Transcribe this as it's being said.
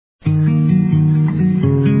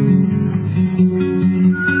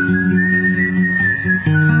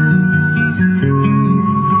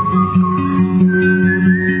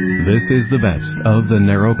the best of the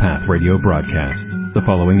Narrow Path radio broadcast. The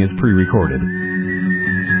following is pre-recorded.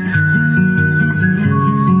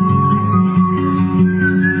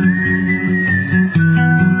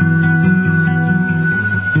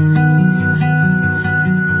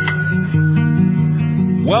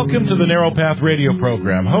 Welcome to the Narrow Path radio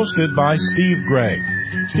program, hosted by Steve Gregg.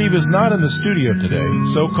 Steve is not in the studio today,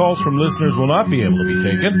 so calls from listeners will not be able to be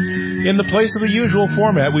taken. In the place of the usual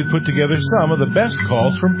format, we've put together some of the best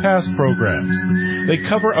calls from past programs. They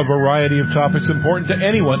cover a variety of topics important to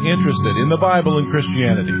anyone interested in the Bible and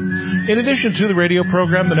Christianity. In addition to the radio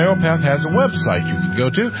program, The Narrow Path has a website you can go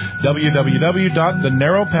to,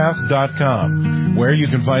 www.thenarrowpath.com, where you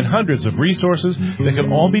can find hundreds of resources that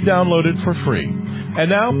can all be downloaded for free. And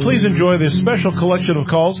now, please enjoy this special collection of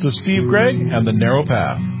calls to Steve Gregg and The Narrow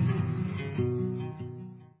Path.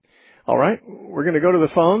 All right, we're going to go to the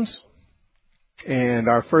phones. And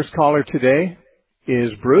our first caller today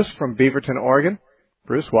is Bruce from Beaverton, Oregon.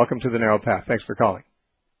 Bruce, welcome to The Narrow Path. Thanks for calling.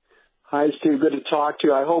 Hi, Steve. Good to talk to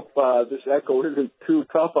you. I hope this echo isn't too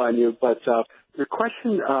tough on you. But your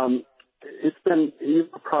question,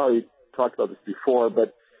 you've probably talked about this before,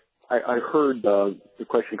 but I heard the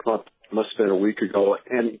question come up, must have been a week ago,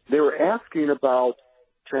 and they were asking about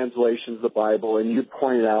translations of the Bible, and you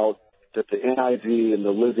pointed out that the NIV and the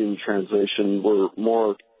Living Translation were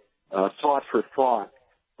more thought for thought.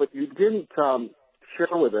 But you didn't share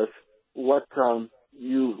with us what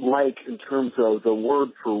you like in terms of the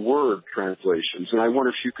word-for-word translations, and I wonder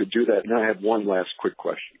if you could do that. And I have one last quick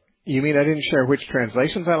question. You mean I didn't share which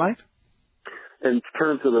translations I liked? In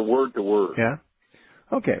terms of the word-to-word. Yeah.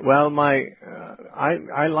 Okay. Well,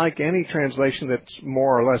 I like any translation that's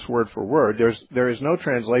more or less word for word. There is no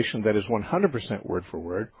translation that is 100% word for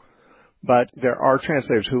word, but there are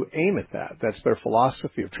translators who aim at that. That's their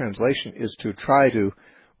philosophy of translation, is to try to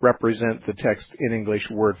represent the text in English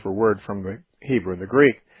word for word from the Hebrew and the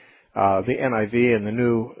Greek. The NIV and the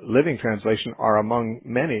New Living Translation are among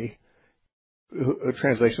many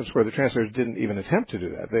translations where the translators didn't even attempt to do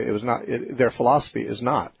that. Their philosophy is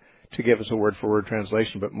not to give us a word-for-word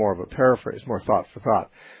translation, but more of a paraphrase, more thought for thought.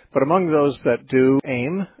 But among those that do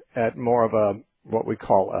aim at more of a what we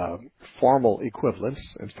call a formal equivalence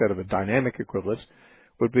instead of a dynamic equivalence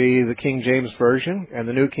would be the King James Version and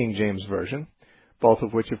the New King James Version, both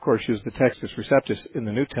of which, of course, use the Textus Receptus in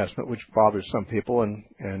the New Testament, which bothers some people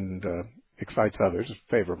and excites others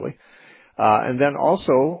favorably. And then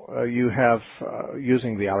also you have,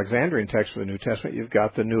 using the Alexandrian text for the New Testament, you've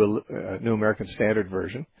got the New American Standard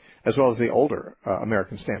Version, as well as the older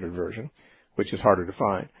American Standard Version, which is harder to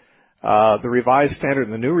find. The Revised Standard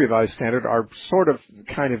and the New Revised Standard are sort of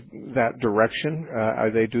kind of that direction.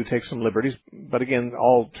 They do take some liberties, but again,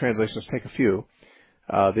 all translations take a few.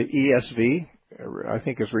 The ESV, I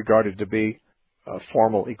think, is regarded to be a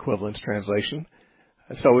formal equivalence translation.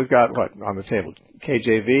 So we've got what on the table?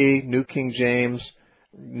 KJV, New King James,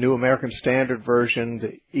 New American Standard Version,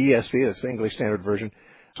 the ESV, that's the English Standard Version.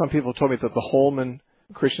 Some people told me that the Holman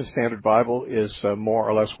Christian Standard Bible is more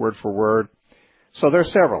or less word for word. So there are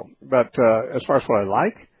several. But as far as what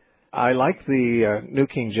I like the New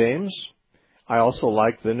King James. I also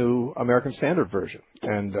like the New American Standard Version.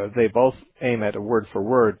 And they both aim at a word for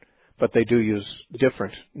word, but they do use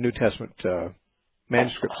different New Testament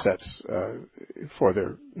manuscript sets for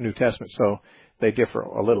their New Testament, so they differ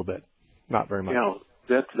a little bit, not very much.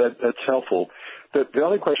 Yeah, that's helpful. The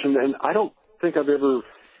other question, and I don't think I've ever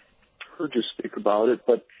heard you speak about it,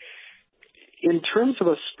 but in terms of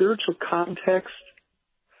a spiritual context,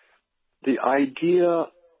 the idea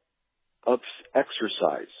of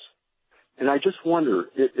exercise, and I just wonder,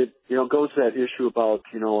 it goes to that issue about,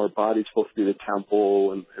 our body's supposed to be the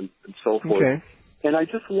temple and so forth. Okay. And I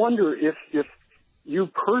just wonder if you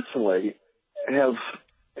personally have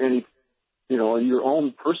any, in your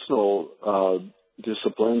own personal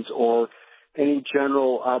disciplines or any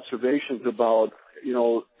general observations about,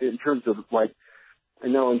 in terms of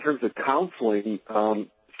in terms of counseling,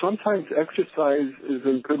 sometimes exercise is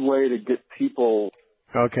a good way to get people.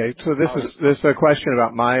 Okay, so this is a question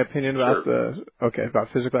about my opinion about Sure. about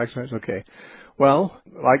physical exercise. Okay, well,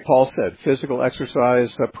 like Paul said, physical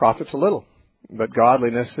exercise profits a little. But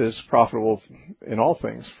godliness is profitable in all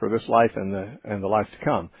things for this life and the life to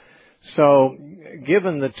come. So,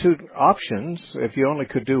 given the two options, if you only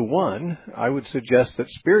could do one, I would suggest that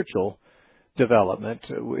spiritual development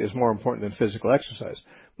is more important than physical exercise.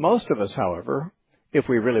 Most of us, however, if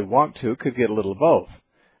we really want to, could get a little of both.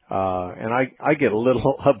 And I get a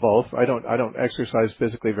little of both. I don't exercise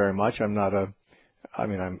physically very much. I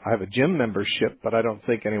have a gym membership, but I don't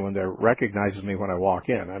think anyone there recognizes me when I walk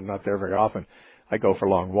in. I'm not there very often. I go for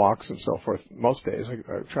long walks and so forth. Most days I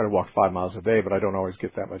try to walk 5 miles a day, but I don't always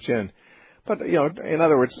get that much in. But, in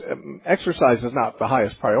other words, exercise is not the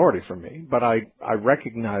highest priority for me, but I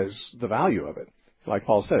recognize the value of it. Like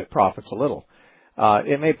Paul said, it profits a little.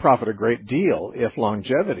 It may profit a great deal if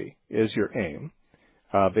longevity is your aim,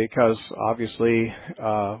 because obviously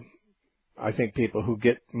I think people who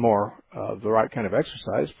get more the right kind of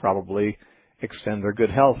exercise probably extend their good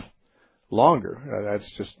health longer.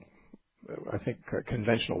 That's just, I think,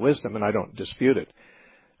 conventional wisdom, and I don't dispute it.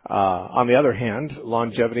 On the other hand,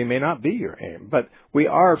 longevity may not be your aim, but we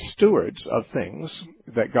are stewards of things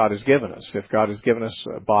that God has given us. If God has given us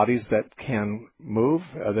bodies that can move,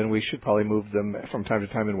 then we should probably move them from time to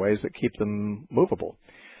time in ways that keep them movable,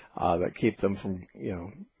 that keep them from,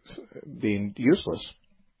 being useless.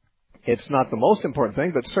 It's not the most important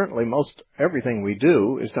thing, but certainly most everything we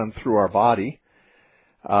do is done through our body.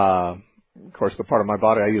 Of course, the part of my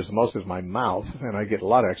body I use the most is my mouth, and I get a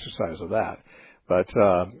lot of exercise of that.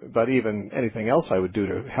 But even anything else I would do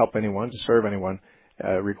to help anyone, to serve anyone,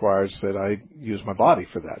 requires that I use my body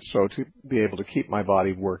for that. So to be able to keep my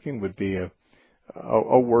body working would be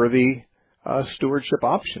a worthy stewardship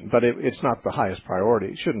option. But it's not the highest priority.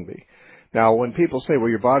 It shouldn't be. Now, when people say, well,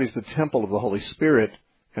 your body's the temple of the Holy Spirit,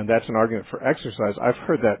 and that's an argument for exercise, I've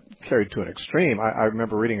heard that carried to an extreme. I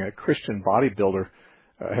remember reading a Christian bodybuilder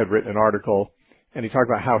had written an article, and he talked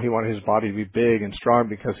about how he wanted his body to be big and strong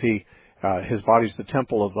because his body's the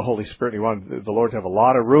temple of the Holy Spirit. He wanted the Lord to have a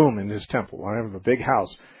lot of room in his temple. He wanted to have a big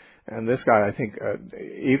house. And this guy, I think,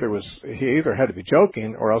 he either had to be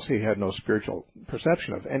joking or else he had no spiritual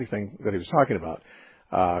perception of anything that he was talking about.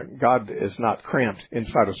 God is not cramped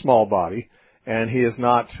inside a small body, and he is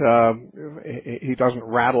not, he doesn't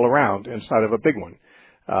rattle around inside of a big one.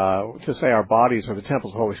 To say our bodies are the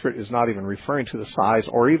temples of the Holy Spirit is not even referring to the size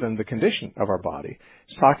or even the condition of our body.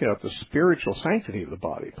 It's talking about the spiritual sanctity of the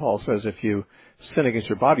body. Paul says if you sin against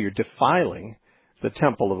your body, you're defiling the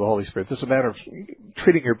temple of the Holy Spirit. This is a matter of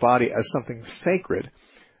treating your body as something sacred.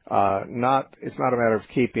 It's not a matter of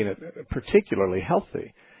keeping it particularly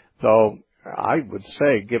healthy. Though I would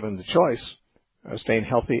say, given the choice, staying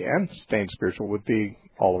healthy and staying spiritual would be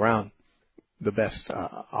all around the best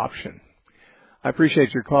option. I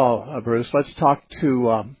appreciate your call, Bruce. Let's talk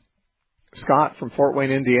to Scott from Fort Wayne,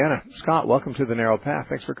 Indiana. Scott, welcome to the Narrow Path.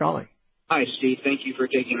 Thanks for calling. Hi, Steve. Thank you for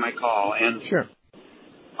taking my call. And sure.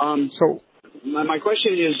 My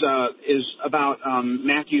question is about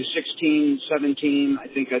Matthew 16:17. I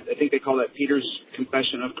think they call that Peter's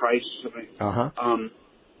Confession of Christ.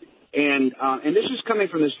 And this is coming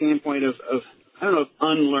from the standpoint of I don't know if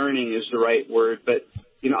unlearning is the right word, but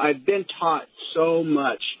I've been taught so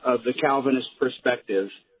much of the Calvinist perspective,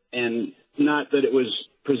 and not that it was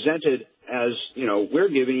presented as, we're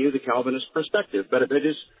giving you the Calvinist perspective, but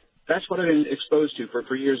that's what I've been exposed to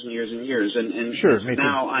for years and years and years. And sure,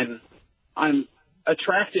 now I'm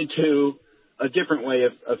attracted to a different way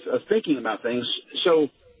of thinking about things. So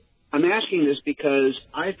I'm asking this because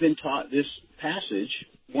I've been taught this passage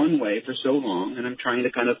one way for so long, and I'm trying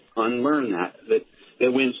to kind of unlearn that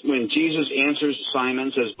when Jesus answers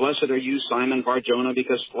Simon, says, "Blessed are you, Simon Bar-Jonah,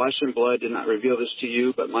 because flesh and blood did not reveal this to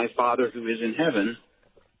you, but my Father who is in heaven,"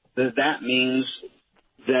 that means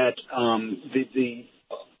that the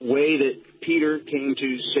way that Peter came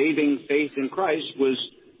to saving faith in Christ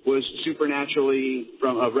was supernaturally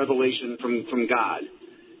from a revelation from God.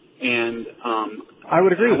 And I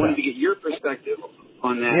would agree with that. I wanted to get your perspective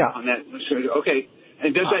on that. Yeah. On that. Okay.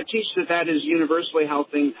 And does that teach that is universally how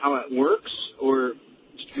it works, or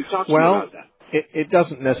talk to me about that? It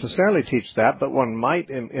doesn't necessarily teach that, but one might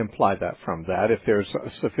imply that from that if there's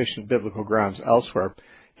sufficient biblical grounds elsewhere.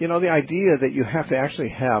 The idea that you have to actually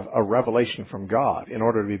have a revelation from God in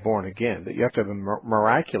order to be born again, that you have to have a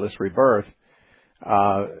miraculous rebirth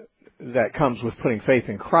that comes with putting faith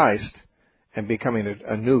in Christ and becoming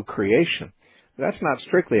a new creation. That's not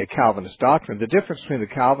strictly a Calvinist doctrine. The difference between the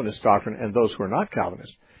Calvinist doctrine and those who are not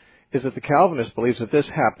Calvinists is that the Calvinist believes that this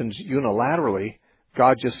happens unilaterally.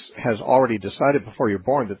 God just has already decided before you're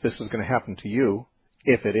born that this is going to happen to you,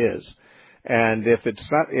 if it is. And if it's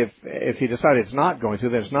not, if he decided it's not going to,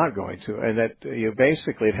 then it's not going to. And that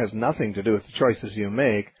basically it has nothing to do with the choices you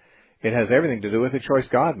make. It has everything to do with the choice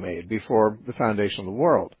God made before the foundation of the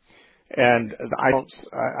world. And I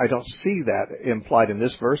don't see that implied in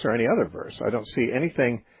this verse or any other verse. I don't see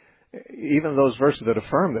anything, even those verses that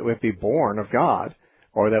affirm that we have to be born of God,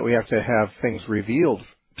 or that we have to have things revealed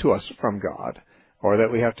to us from God, or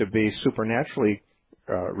that we have to be supernaturally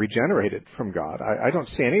regenerated from God. I don't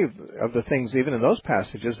see any of the things, even in those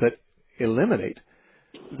passages, that eliminate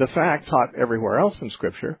the fact taught everywhere else in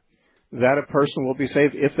Scripture that a person will be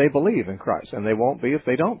saved if they believe in Christ, and they won't be if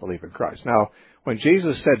they don't believe in Christ. Now, when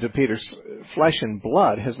Jesus said to Peter, flesh and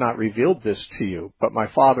blood has not revealed this to you, but my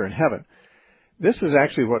Father in heaven, this is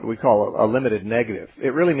actually what we call a limited negative.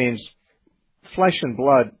 It really means flesh and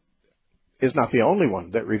blood is not the only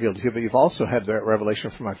one that revealed to you, but you've also had that revelation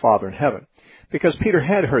from my Father in heaven. Because Peter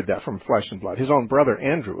had heard that from flesh and blood. His own brother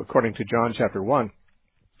Andrew, according to John chapter 1,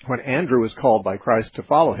 when Andrew was called by Christ to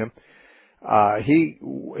follow him, he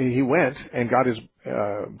went and got his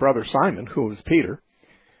brother Simon, who was Peter,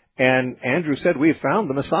 and Andrew said, "We have found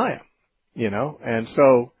the Messiah," and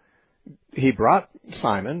so he brought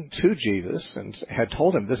Simon to Jesus and had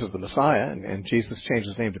told him this is the Messiah, and Jesus changed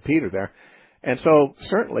his name to Peter there. And so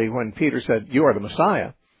certainly when Peter said, "You are the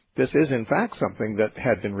Messiah," this is in fact something that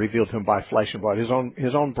had been revealed to him by flesh and blood.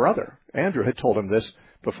 His own brother Andrew had told him this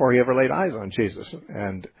before he ever laid eyes on Jesus.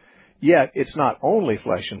 And yet it's not only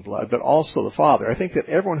flesh and blood, but also the Father. I think that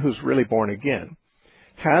everyone who's really born again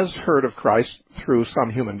has heard of Christ through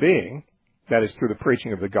some human being, that is through the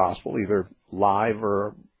preaching of the gospel, either live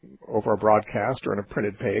or over a broadcast or on a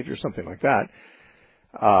printed page or something like that.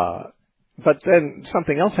 But then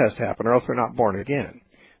something else has to happen, or else they're not born again.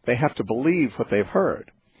 They have to believe what they've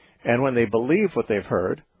heard. And when they believe what they've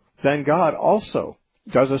heard, then God also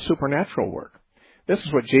does a supernatural work. This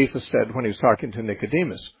is what Jesus said when he was talking to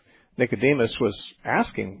Nicodemus. Nicodemus was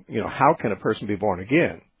asking, how can a person be born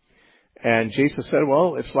again? And Jesus said,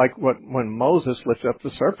 well, it's like when Moses lifted up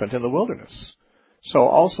the serpent in the wilderness. So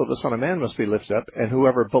also the Son of Man must be lifted up, and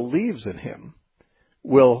whoever believes in him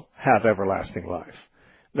will have everlasting life.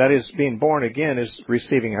 That is, being born again is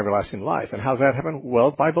receiving everlasting life. And how does that happen?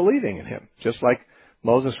 Well, by believing in him. Just like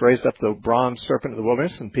Moses raised up the bronze serpent in the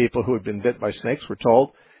wilderness, and people who had been bit by snakes were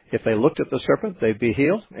told if they looked at the serpent, they'd be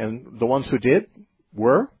healed. And the ones who did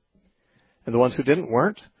were, and the ones who didn't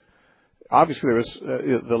weren't. Obviously, there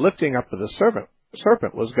was the lifting up of the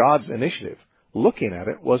serpent was God's initiative. Looking at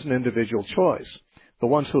it was an individual choice. The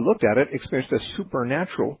ones who looked at it experienced a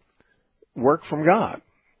supernatural work from God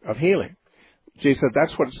of healing. Jesus said,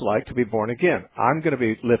 that's what it's like to be born again. I'm going to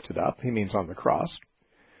be lifted up, he means on the cross,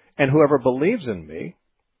 and whoever believes in me,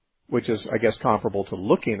 which is, I guess, comparable to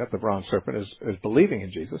looking at the bronze serpent as believing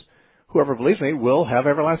in Jesus, whoever believes in me will have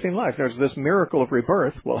everlasting life. There's this miracle of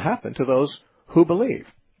rebirth will happen to those who believe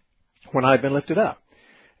when I've been lifted up.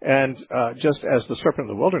 And just as the serpent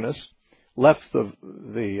in the wilderness left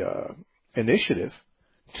the initiative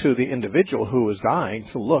to the individual who was dying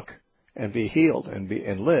to look and be healed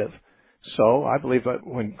and live, so I believe that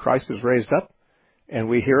when Christ is raised up and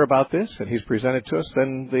we hear about this and he's presented to us,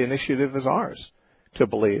 then the initiative is ours to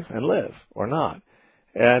believe and live or not.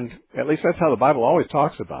 And at least that's how the Bible always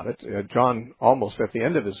talks about it. John, almost at the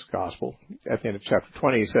end of his gospel, at the end of chapter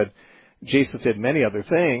 20, he said, Jesus did many other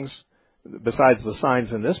things besides the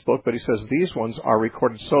signs in this book, but he says these ones are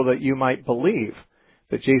recorded so that you might believe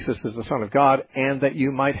that Jesus is the Son of God and that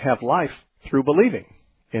you might have life through believing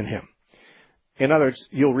in him. In other words,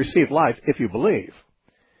 you'll receive life if you believe.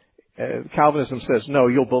 Calvinism says, no,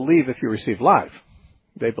 you'll believe if you receive life.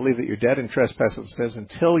 They believe that you're dead in trespasses and sins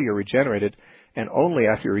until you're regenerated, and only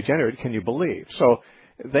after you're regenerated can you believe. So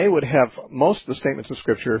they would have most of the statements of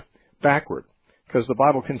Scripture backward, because the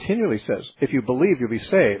Bible continually says, if you believe, you'll be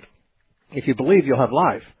saved. If you believe, you'll have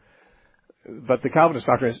life. But the Calvinist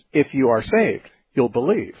doctrine is, if you are saved, you'll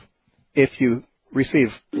believe. If you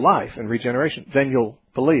receive life and regeneration, then you'll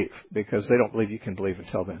believe, because they don't believe you can believe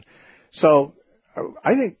until then. So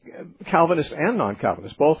I think Calvinists and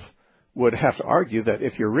non-Calvinists both would have to argue that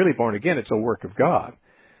if you're really born again, it's a work of God.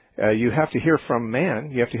 You have to hear from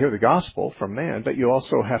man, you have to hear the gospel from man, but you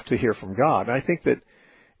also have to hear from God. And I think that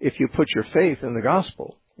if you put your faith in the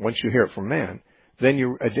gospel, once you hear it from man, then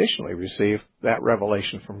you additionally receive that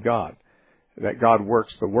revelation from God, that God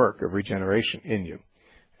works the work of regeneration in you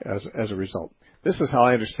as a result. This is how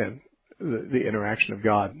I understand the interaction of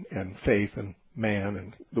God and faith and man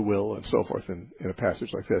and the will and so forth in a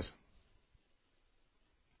passage like this.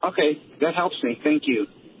 Okay, that helps me. Thank you.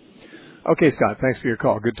 Okay, Scott, thanks for your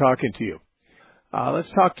call. Good talking to you.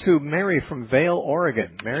 Let's talk to Mary from Vail,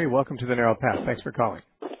 Oregon. Mary, welcome to the Narrow Path. Thanks for calling.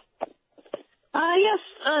 Yes,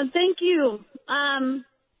 thank you. I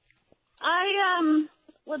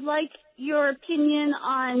would like your opinion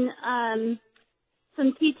on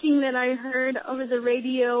some teaching that I heard over the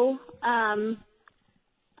radio.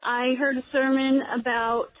 I heard a sermon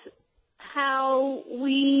about how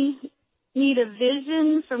we need a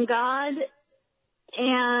vision from God,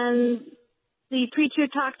 and the preacher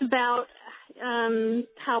talked about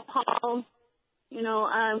how Paul,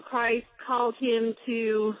 Christ called him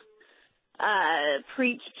to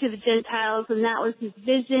preach to the Gentiles, and that was his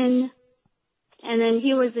vision. And then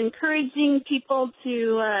he was encouraging people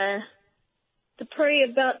to pray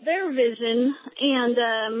about their vision.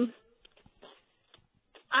 And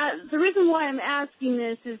the reason why I'm asking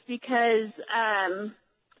this is because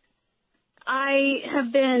I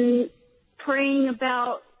have been praying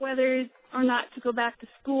about whether or not to go back to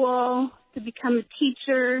school to become a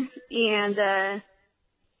teacher. And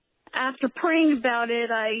after praying about it,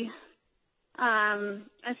 I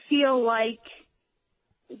feel like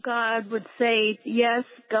God would say, yes,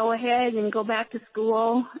 go ahead and go back to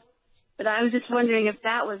school. But I was just wondering if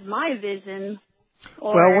that was my vision.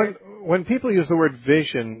 Well, when people use the word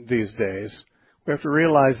vision these days, we have to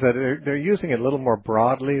realize that they're using it a little more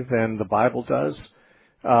broadly than the Bible does.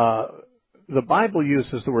 The Bible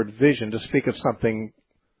uses the word vision to speak of something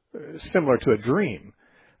similar to a dream.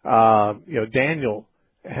 Daniel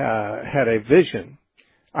had a vision.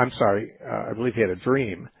 I believe he had a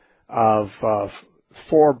dream of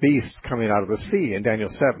 4 beasts coming out of the sea in Daniel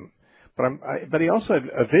 7. But he also had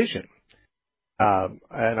a vision.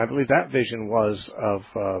 And I believe that vision was of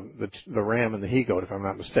the ram and the he-goat, if I'm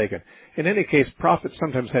not mistaken. In any case, prophets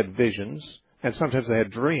sometimes had visions, and sometimes they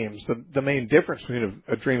had dreams. The main difference between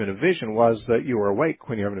a dream and a vision was that you were awake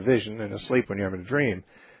when you're having a vision and asleep when you're having a dream.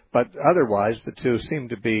 But otherwise, the two seem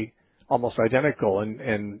to be almost identical.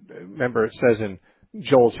 And remember, it says in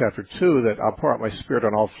Joel chapter 2 that I'll pour out my spirit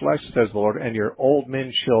on all flesh, says the Lord, and your old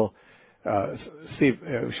men shall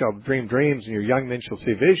dream dreams, and your young men shall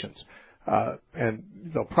see visions. And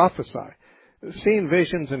they'll prophesy. Seeing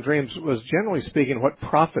visions and dreams was, generally speaking, what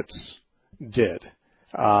prophets did.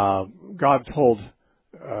 God told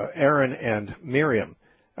Aaron and Miriam,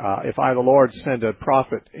 if I, the Lord, send a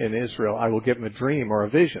prophet in Israel, I will give him a dream or a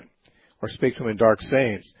vision, or speak to him in dark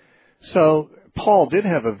sayings. So Paul did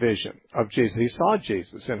have a vision of Jesus. He saw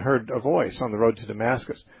Jesus and heard a voice on the road to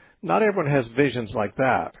Damascus. Not everyone has visions like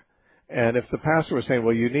that. And if the pastor was saying,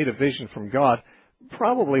 well, you need a vision from God,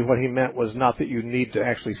 probably what he meant was not that you need to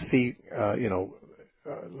actually see, a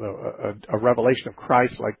revelation of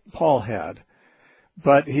Christ like Paul had,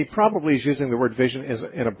 but he probably is using the word vision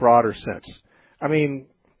in a broader sense. I mean,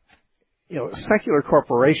 secular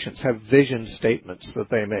corporations have vision statements that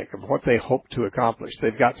they make of what they hope to accomplish.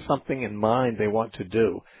 They've got something in mind they want to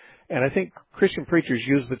do. And I think Christian preachers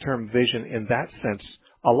use the term vision in that sense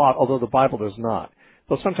a lot, although the Bible does not.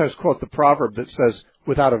 They'll sometimes quote the proverb that says,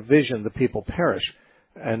 without a vision, the people perish.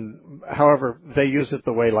 And however, they use it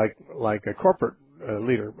the way like a corporate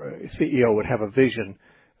leader, CEO would have a vision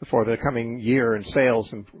for the coming year in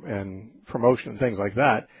sales and promotion and things like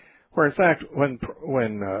that. Where in fact, when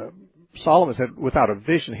Solomon said without a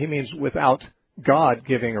vision, he means without God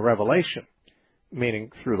giving a revelation,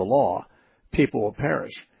 meaning through the law, people will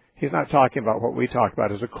perish. He's not talking about what we talk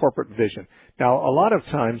about as a corporate vision. Now, a lot of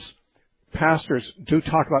times, pastors do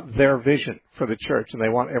talk about their vision for the church, and they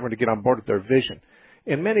want everyone to get on board with their vision.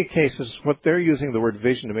 In many cases, what they're using the word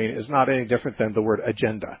vision to mean is not any different than the word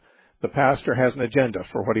agenda. The pastor has an agenda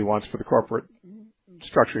for what he wants for the corporate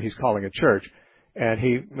structure he's calling a church, and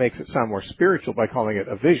he makes it sound more spiritual by calling it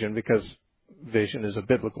a vision, because vision is a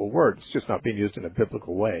biblical word. It's just not being used in a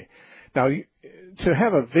biblical way. Now, to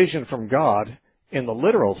have a vision from God in the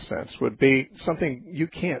literal sense would be something you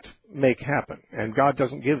can't make happen. And God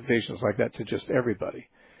doesn't give visions like that to just everybody.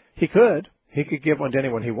 He could give one to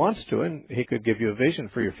anyone he wants to, and he could give you a vision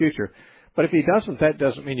for your future. But if he doesn't, that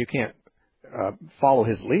doesn't mean you can't follow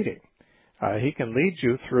his leading. He can lead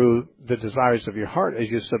you through the desires of your heart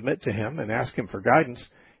as you submit to him and ask him for guidance.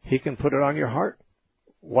 He can put it on your heart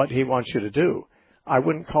what he wants you to do. I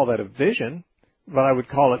wouldn't call that a vision, but I would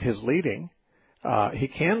call it his leading. He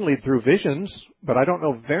can lead through visions, but I don't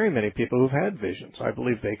know very many people who've had visions. I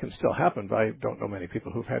believe they can still happen, but I don't know many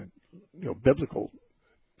people who've had, biblical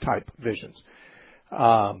type visions.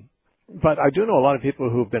 But I do know a lot of people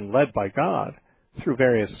who've been led by God through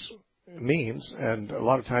various means, and a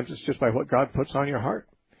lot of times it's just by what God puts on your heart.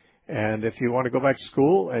 And if you want to go back to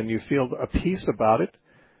school and you feel a peace about it,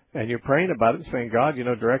 and you're praying about it and saying, God,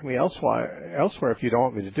 direct me elsewhere if you don't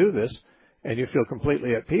want me to do this, and you feel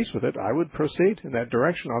completely at peace with it, I would proceed in that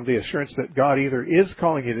direction on the assurance that God either is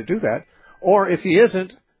calling you to do that, or if he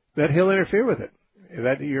isn't, that he'll interfere with it.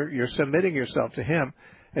 That you're submitting yourself to him.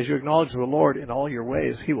 As you acknowledge the Lord in all your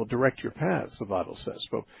ways, he will direct your paths, the Bible says.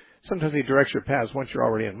 But sometimes he directs your paths once you're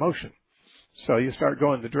already in motion. So you start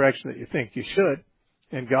going the direction that you think you should,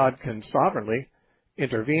 and God can sovereignly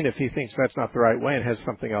intervene if he thinks that's not the right way and has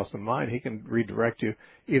something else in mind. He can redirect you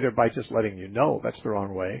either by just letting you know that's the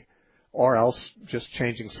wrong way, or else just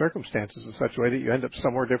changing circumstances in such a way that you end up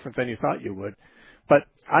somewhere different than you thought you would. But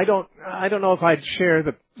I don't know if I'd share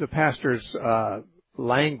the pastor's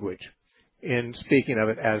language in speaking of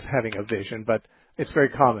it as having a vision, but it's very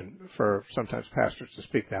common for sometimes pastors to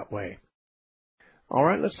speak that way. All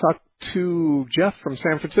right, let's talk to Jeff from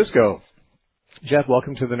San Francisco. Jeff,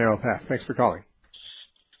 welcome to the Narrow Path. Thanks for calling.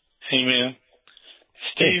 Hey, man.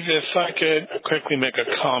 Steve, if I could quickly make a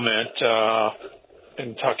comment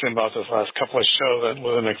in talking about this last couple of shows, I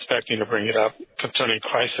wasn't expecting to bring it up concerning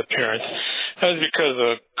Christ's appearance. That was because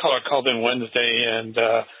a caller called in Wednesday and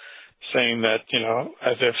saying that,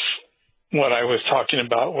 as if what I was talking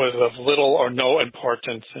about was of little or no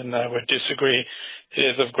importance, and I would disagree. It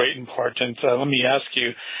is of great importance. Let me ask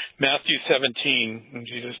you, Matthew 17, when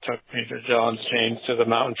Jesus took Peter, John, James to the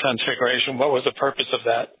Mountain Transfiguration, what was the purpose of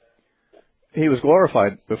that? He was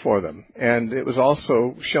glorified before them, and it was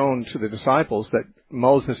also shown to the disciples that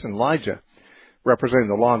Moses and Elijah, representing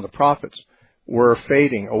the law and the prophets, were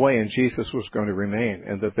fading away and Jesus was going to remain,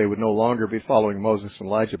 and that they would no longer be following Moses and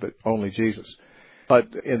Elijah, but only Jesus. But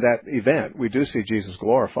in that event, we do see Jesus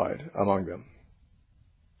glorified among them.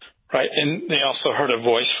 Right, and they also heard a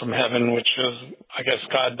voice from heaven, which was, I guess,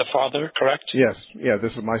 God the Father, correct? Yes,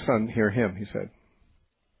 this is my son, hear him, he said.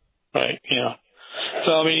 Right, yeah.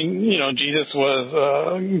 So, Jesus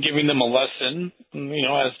was giving them a lesson,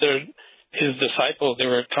 as his disciples, they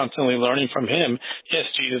were constantly learning from him. Yes,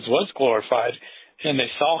 Jesus was glorified, and they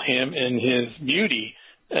saw him in his beauty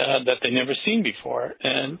that they never seen before.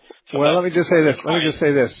 And so let me just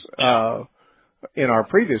say this. In our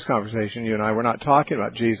previous conversation, you and I were not talking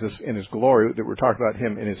about Jesus in his glory, that we're talking about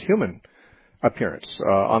him in his human appearance.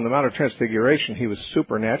 On the Mount of Transfiguration, he was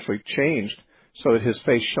supernaturally changed so that his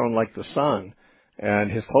face shone like the sun,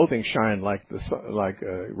 and his clothing shined like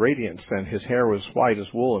radiance, and his hair was white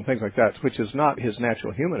as wool and things like that, which is not his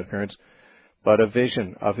natural human appearance, but a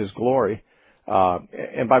vision of his glory.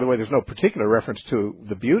 And by the way, there's no particular reference to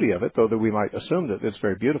the beauty of it, though that we might assume that it's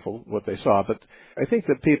very beautiful what they saw. But I think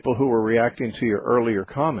that people who were reacting to your earlier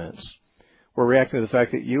comments were reacting to the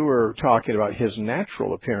fact that you were talking about his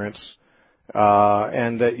natural appearance,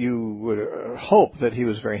 and that you would hope that he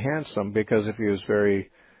was very handsome, because if he was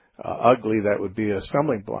very ugly, that would be a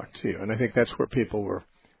stumbling block to you. And I think that's where people were,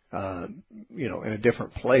 in a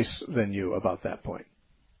different place than you about that point.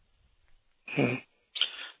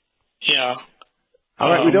 Yeah. All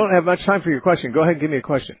right, we don't have much time for your question. Go ahead and give me a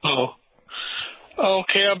question.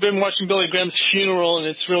 Okay. I've been watching Billy Graham's funeral, and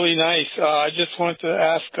it's really nice. I just wanted to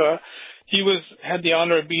ask, he had the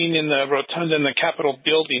honor of being in the rotunda in the Capitol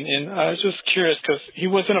building, and I was just curious because he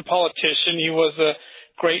wasn't a politician. He was a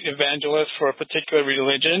great evangelist for a particular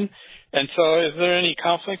religion. And so is there any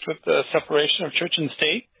conflict with the separation of church and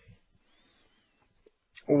state?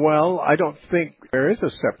 Well, I don't think there is a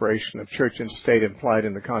separation of church and state implied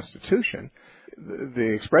in the Constitution.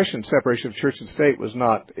 The expression separation of church and state was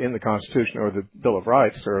not in the Constitution or the Bill of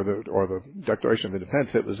Rights or the Declaration of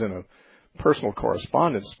Independence. It was in a personal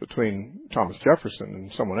correspondence between Thomas Jefferson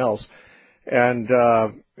and someone else. And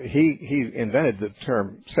he invented the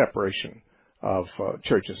term separation of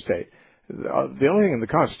church and state. The only thing in the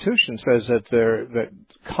Constitution says that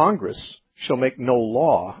Congress shall make no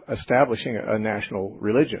law establishing a national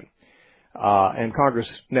religion. And Congress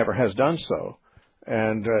never has done so.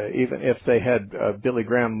 And even if they had Billy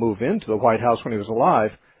Graham move into the White House when he was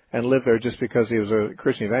alive and live there just because he was a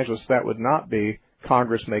Christian evangelist, that would not be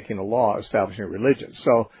Congress making a law establishing a religion.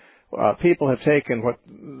 So people have taken what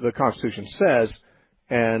the Constitution says,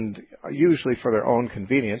 and usually for their own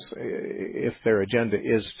convenience, if their agenda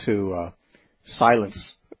is to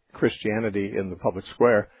silence Christianity in the public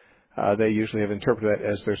square, they usually have interpreted that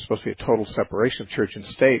as there's supposed to be a total separation of church and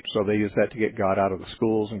state, so they use that to get God out of the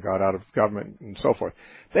schools and God out of government and so forth.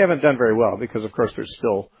 They haven't done very well because, of course, there's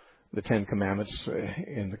still the Ten Commandments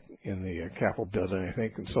in the Capitol building, I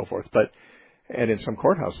think, and so forth. And in some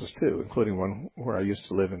courthouses too, including one where I used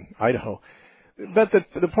to live in Idaho. But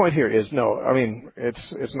the point here is no. I mean,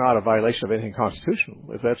 it's not a violation of anything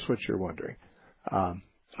constitutional, if that's what you're wondering.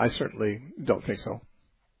 I certainly don't think so.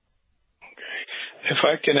 If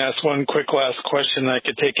I can ask one quick last question, I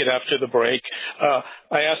could take it after the break.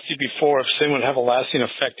 I asked you before if sin would have a lasting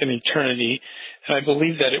effect in eternity, and I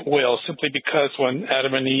believe that it will, simply because when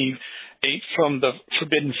Adam and Eve ate from the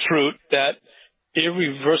forbidden fruit, that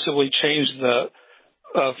irreversibly changed the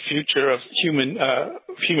future of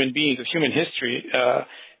human beings, of human history,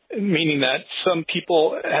 meaning that some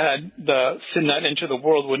people had the sin not enter the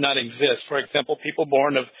world would not exist. For example, people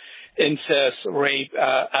born of incest, rape,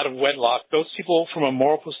 out of wedlock, those people from a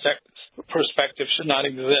moral perspective should not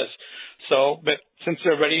exist. So, but since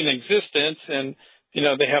they're already in existence and,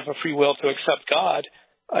 they have a free will to accept God,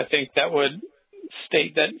 I think that would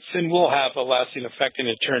state that sin will have a lasting effect in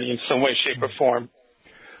eternity in some way, shape, or form.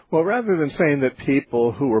 Well, rather than saying that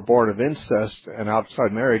people who were born of incest and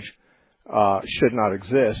outside marriage should not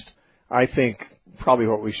exist, I think probably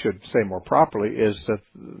what we should say more properly is that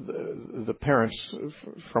the parents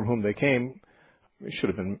from whom they came should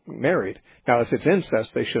have been married. Now, if it's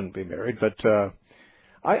incest, they shouldn't be married. But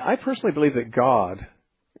I personally believe that God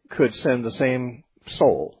could send the same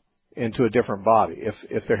soul into a different body.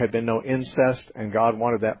 If there had been no incest and God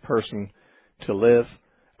wanted that person to live,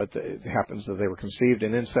 but it happens that they were conceived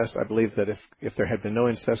in incest, I believe that if there had been no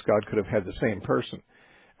incest, God could have had the same person.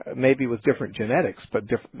 Maybe with different genetics, but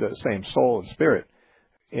the same soul and spirit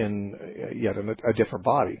in yet a different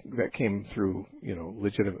body that came through,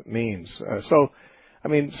 legitimate means.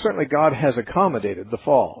 Certainly God has accommodated the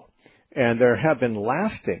fall, and there have been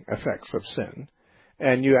lasting effects of sin.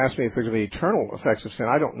 And you asked me if there's going to be eternal effects of sin.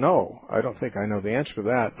 I don't know. I don't think I know the answer to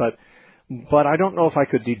that, but I don't know if I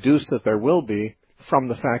could deduce that there will be from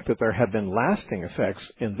the fact that there have been lasting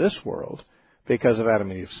effects in this world because of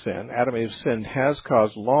Adam and Eve's sin. Adam and Eve's sin has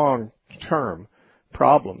caused long-term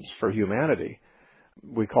problems for humanity.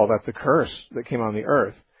 We call that the curse that came on the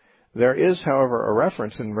earth. There is, however, a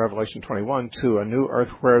reference in Revelation 21 to a new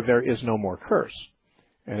earth where there is no more curse.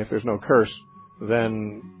 And if there's no curse,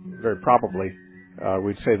 then very probably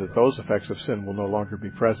we'd say that those effects of sin will no longer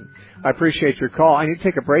be present. I appreciate your call. I need to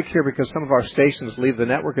take a break here because some of our stations leave the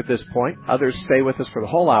network at this point. Others stay with us for the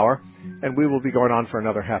whole hour, and we will be going on for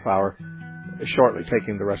another half hour shortly,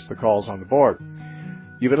 taking the rest of the calls on the board.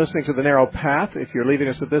 You've been listening to The Narrow Path. If you're leaving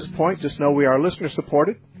us at this point, just know we are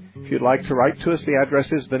listener-supported. If you'd like to write to us, the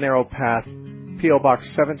address is The Narrow Path, P.O. Box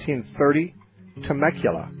 1730,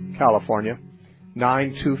 Temecula, California,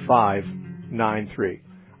 92593.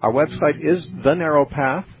 Our website is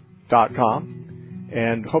thenarrowpath.com,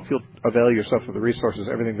 and hope you'll avail yourself of the resources.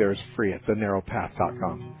 Everything there is free at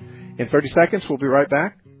thenarrowpath.com. In 30 seconds, we'll be right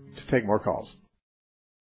back to take more calls.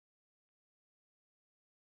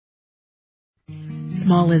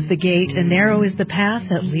 Small is the gate and narrow is the path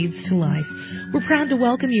that leads to life. We're proud to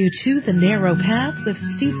welcome you to The Narrow Path with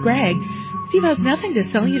Steve Gregg. Steve has nothing to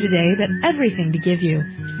sell you today, but everything to give you.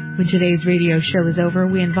 When today's radio show is over,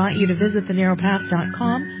 we invite you to visit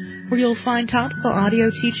thenarrowpath.com, where you'll find topical audio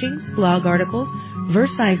teachings, blog articles,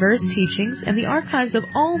 verse-by-verse teachings, and the archives of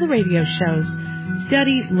all the radio shows.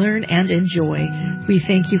 Study, learn, and enjoy. We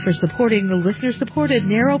thank you for supporting the listener-supported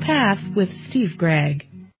Narrow Path with Steve Gregg.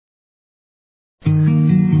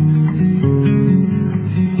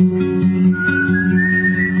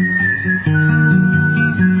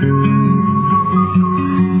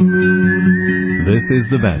 This is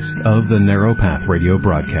the best of the Narrow Path radio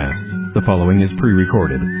broadcast. The following is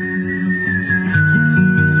pre-recorded.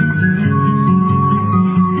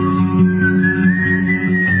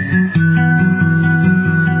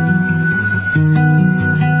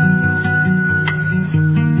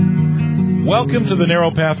 Welcome to the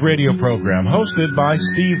Narrow Path radio program, hosted by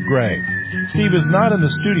Steve Gregg. Steve is not in the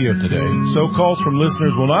studio today, so calls from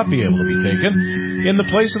listeners will not be able to be taken. In the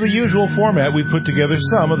place of the usual format, we put together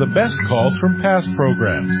some of the best calls from past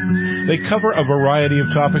programs. They cover a variety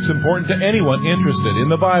of topics important to anyone interested in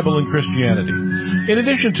the Bible and Christianity. In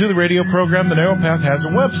addition to the radio program, The Narrow Path has a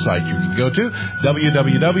website you can go to,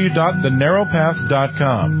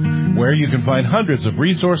 www.thenarrowpath.com, where you can find hundreds of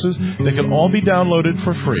resources that can all be downloaded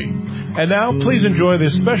for free. And now, please enjoy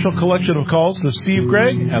this special collection of calls to Steve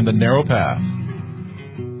Gregg and The Narrow Path.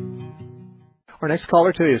 Our next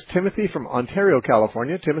caller today is Timothy from Ontario,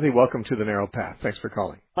 California. Timothy, welcome to The Narrow Path. Thanks for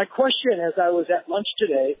calling. My question, as I was at lunch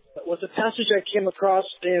today, was a passage I came across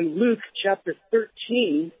in Luke chapter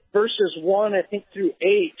 13, verses 1, I think, through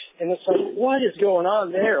 8. And it's like, what is going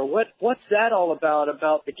on there? What's that all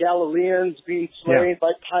about the Galileans being slain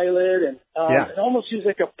by Pilate? And it almost seems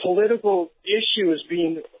like a political issue is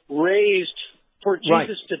being raised for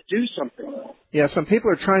Jesus to do something. Yeah, some people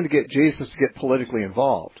are trying to get Jesus to get politically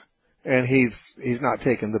involved, and he's not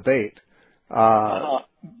taking the bait.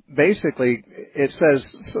 Basically, it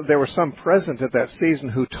says there were some present at that season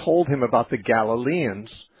who told him about the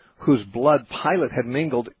Galileans whose blood Pilate had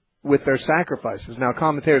mingled with their sacrifices. Now,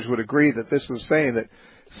 commentators would agree that this was saying that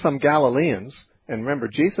some Galileans, and remember,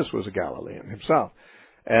 Jesus was a Galilean himself,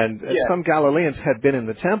 and some Galileans had been in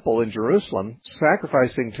the temple in Jerusalem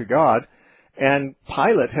sacrificing to God, and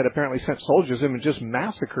Pilate had apparently sent soldiers in and just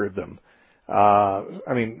massacred them.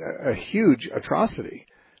 A huge atrocity.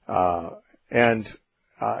 And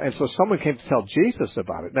so someone came to tell Jesus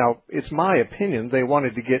about it. Now, it's my opinion they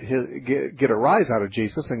wanted to get a rise out of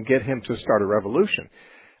Jesus and get him to start a revolution.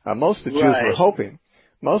 Most of the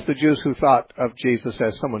Jews who thought of Jesus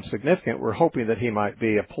as someone significant were hoping that he might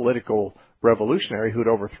be a political revolutionary who'd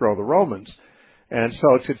overthrow the Romans. And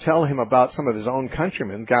so to tell him about some of his own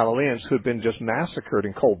countrymen, Galileans, who had been just massacred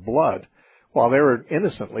in cold blood while they were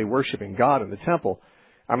innocently worshiping God in the temple,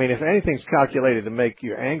 I mean, if anything's calculated to make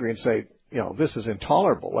you angry and say, this is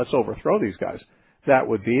intolerable, let's overthrow these guys, that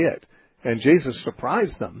would be it. And Jesus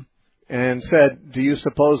surprised them and said, do you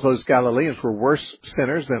suppose those Galileans were worse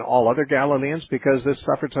sinners than all other Galileans because this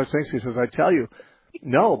suffered such things? He says, I tell you,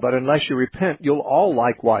 no, but unless you repent, you'll all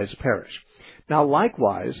likewise perish. Now,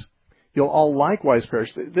 likewise, you'll all likewise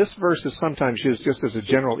perish. This verse is sometimes used just as a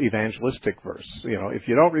general evangelistic verse. If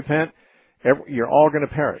you don't repent, you're all going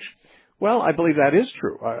to perish. Well, I believe that is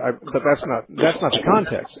true, but that's not the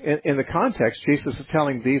context. In the context, Jesus is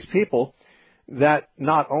telling these people that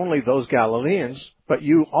not only those Galileans, but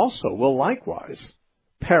you also will likewise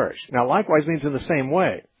perish. Now, likewise means in the same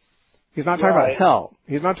way. He's not talking about hell.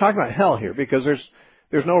 He's not talking about hell here because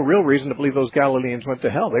there's no real reason to believe those Galileans went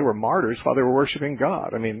to hell. They were martyrs while they were worshiping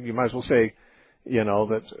God. I mean, you might as well say,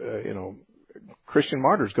 that Christian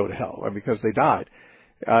martyrs go to hell because they died.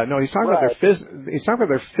 No, he's talking about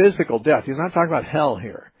their physical death. He's not talking about hell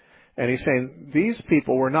here. And he's saying these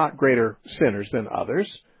people were not greater sinners than others,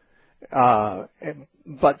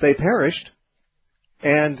 but they perished.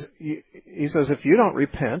 And he says, if you don't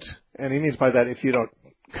repent, and he means by that, if you don't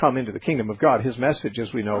come into the kingdom of God, his message,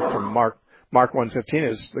 as we know from Mark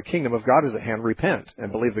 1:15, is the kingdom of God is at hand. Repent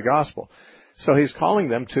and believe the gospel. So he's calling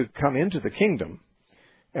them to come into the kingdom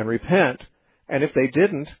and repent. And if they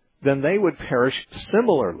didn't, then they would perish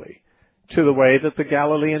similarly to the way that the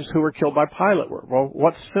Galileans who were killed by Pilate were. Well,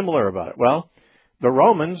 what's similar about it? Well, the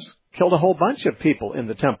Romans killed a whole bunch of people in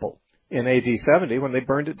the temple in AD 70 when they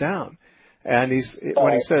burned it down. And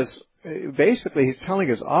when he says, basically he's telling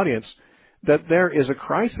his audience that there is a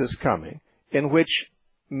crisis coming in which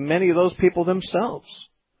many of those people themselves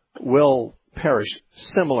will perish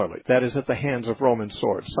similarly. That is, at the hands of Roman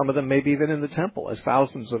swords. Some of them maybe even in the temple, as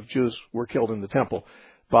thousands of Jews were killed in the temple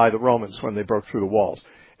by the Romans when they broke through the walls.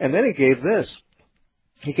 And then he gave this.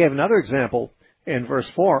 He gave another example in verse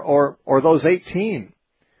 4, or those 18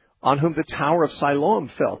 on whom the tower of Siloam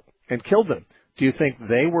fell and killed them. Do you think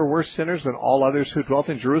they were worse sinners than all others who dwelt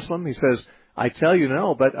in Jerusalem? He says, I tell you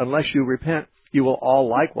no, but unless you repent, you will all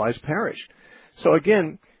likewise perish. So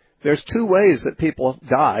again, there's two ways that people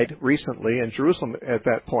died recently in Jerusalem at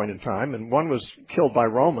that point in time, and one was killed by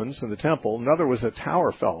Romans in the temple, another was a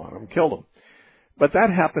tower fell on them, killed them. But that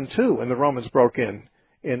happened too when the Romans broke in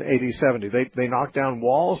AD 70. They knocked down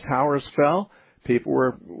walls, towers fell, people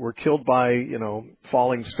were killed by,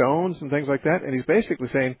 falling stones and things like that. And he's basically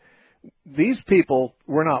saying, these people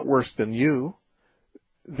were not worse than you.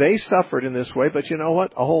 They suffered in this way, but you know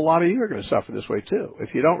what? A whole lot of you are going to suffer this way too.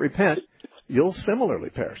 If you don't repent, you'll similarly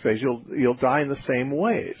perish. You'll die in the same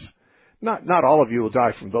ways. Not all of you will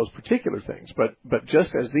die from those particular things, but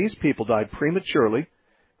just as these people died prematurely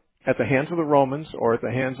at the hands of the Romans or at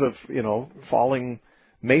the hands of, falling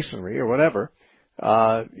masonry or whatever,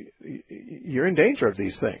 you're in danger of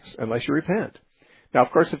these things unless you repent. Now,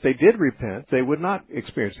 of course, if they did repent, they would not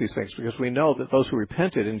experience these things because we know that those who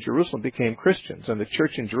repented in Jerusalem became Christians, and the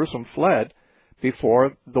church in Jerusalem fled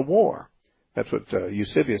before the war. That's what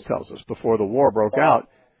Eusebius tells us. Before the war broke out,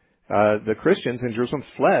 the Christians in Jerusalem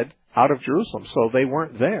fled out of Jerusalem, so they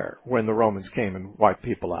weren't there when the Romans came and wiped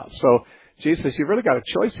people out. So Jesus says, you've really got a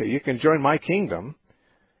choice here. You can join my kingdom,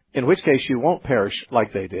 in which case you won't perish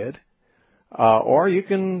like they did, or you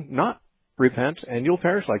can not repent and you'll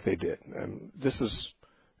perish like they did. And this is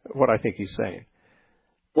what I think he's saying.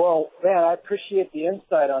 Well, man, I appreciate the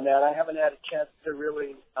insight on that. I haven't had a chance to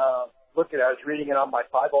really look at it. I was reading it on my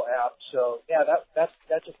Bible app. So, yeah,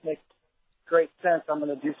 that just makes great sense. I'm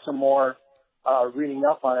going to do some more reading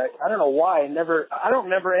up on it. I don't know why. I don't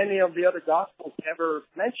remember any of the other Gospels ever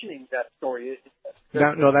mentioning that story.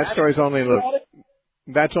 No, that story's only Luke.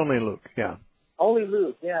 That's only Luke, yeah. Only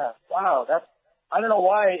Luke, yeah. Wow, I don't know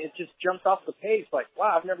why it just jumped off the page. Like,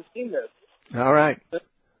 wow, I've never seen this. All right.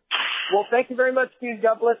 Well, thank you very much, Steve.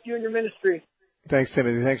 God bless you and your ministry. Thanks,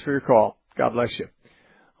 Timothy. Thanks for your call. God bless you.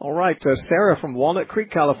 All right, Sarah from Walnut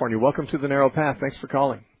Creek, California. Welcome to the Narrow Path. Thanks for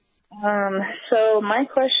calling. So my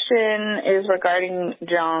question is regarding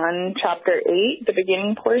John chapter 8, the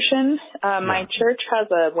beginning portion. My church has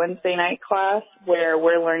a Wednesday night class where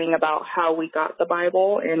we're learning about how we got the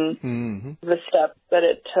Bible and the steps that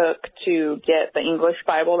it took to get the English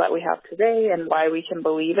Bible that we have today and why we can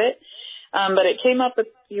believe it. But it came up a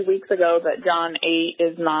few weeks ago that John 8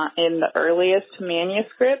 is not in the earliest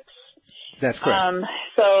manuscripts. That's correct.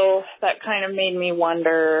 So that kind of made me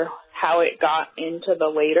wonder how it got into the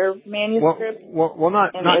later manuscript. Well,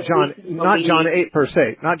 not John 8 per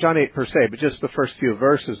se, but just the first few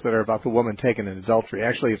verses that are about the woman taken in adultery.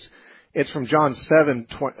 Actually, It's from John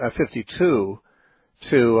 7:52 to,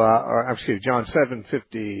 John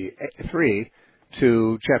 7:53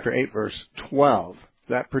 to chapter 8, verse 12.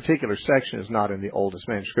 That particular section is not in the oldest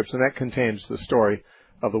manuscripts, and that contains the story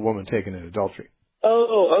of the woman taken in adultery.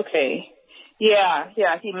 Oh, okay. Yeah.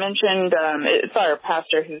 He mentioned, it's our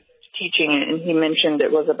pastor who's teaching it, and he mentioned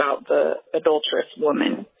it was about the adulterous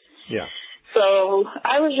woman. Yeah. So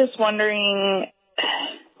I was just wondering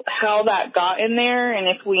how that got in there, and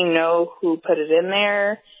if we know who put it in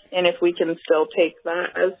there, and if we can still take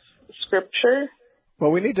that as scripture.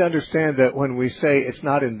 Well, we need to understand that when we say it's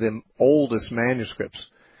not in the oldest manuscripts,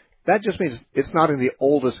 that just means it's not in the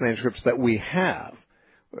oldest manuscripts that we have.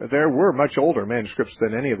 There were much older manuscripts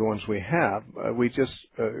than any of the ones we have. We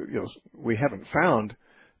haven't found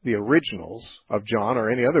the originals of John or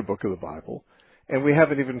any other book of the Bible, and we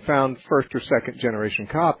haven't even found first or second generation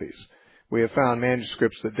copies. We have found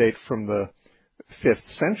manuscripts that date from the 5th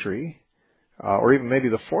century, or even maybe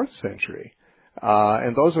the 4th century.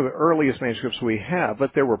 And those are the earliest manuscripts we have,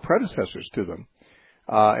 but there were predecessors to them.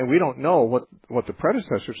 And we don't know what the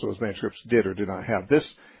predecessors to those manuscripts did or did not have.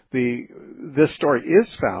 This story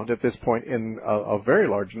is found at this point in a very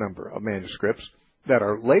large number of manuscripts that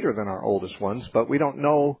are later than our oldest ones, but we don't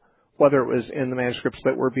know whether it was in the manuscripts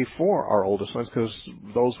that were before our oldest ones, because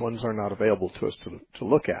those ones are not available to us to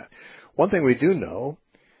look at. One thing we do know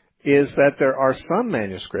is that there are some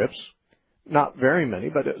manuscripts, not very many,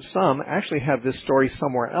 but some actually have this story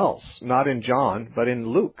somewhere else, not in John, but in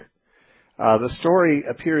Luke. The story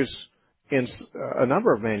appears in a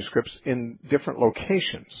number of manuscripts in different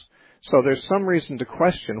locations. So there's some reason to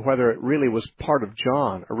question whether it really was part of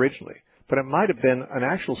John originally. But it might have been an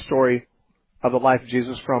actual story of the life of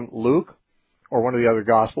Jesus from Luke or one of the other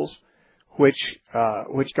Gospels, which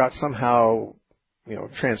got somehow,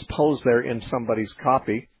 transposed there in somebody's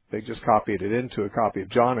copy. They just copied it into a copy of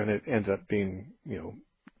John, and it ended up being,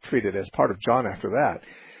 treated as part of John after that.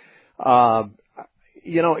 I'll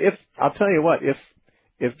tell you what,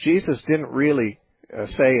 if Jesus didn't really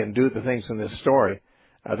say and do the things in this story,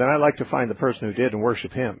 then I'd like to find the person who did and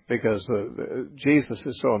worship him, because Jesus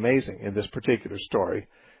is so amazing in this particular story.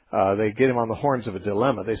 They get him on the horns of a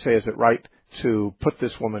dilemma. They say, is it right to put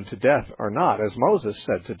this woman to death or not, as Moses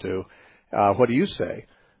said to do? What do you say?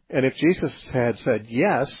 And if Jesus had said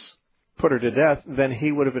yes, put her to death, then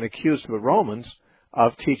he would have been accused of the Romans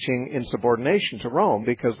of teaching insubordination to Rome,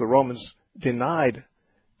 because the Romans denied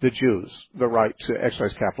the Jews the right to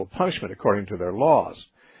exercise capital punishment according to their laws.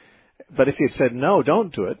 But if he had said, no,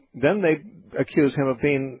 don't do it, then they accuse him of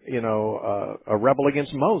being, a rebel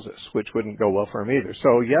against Moses, which wouldn't go well for him either.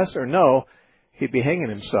 So yes or no, he'd be hanging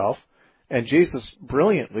himself. And Jesus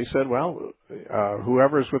brilliantly said, well,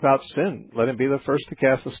 whoever is without sin, let him be the first to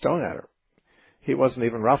cast a stone at her. He wasn't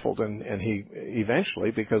even ruffled, and he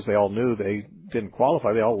eventually, because they all knew they didn't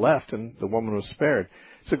qualify, they all left, and the woman was spared.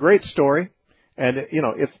 It's a great story. And,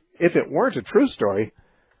 if it weren't a true story,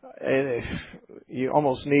 you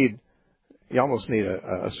almost need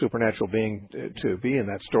a supernatural being to be in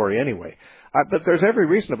that story anyway. But there's every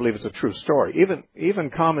reason to believe it's a true story. Even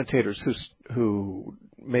commentators who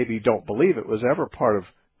maybe don't believe it was ever part of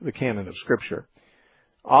the canon of Scripture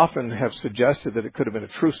often have suggested that it could have been a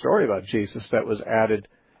true story about Jesus that was added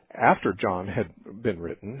after John had been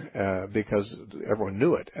written, because everyone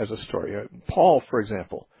knew it as a story. Paul, for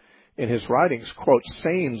example, in his writings, quotes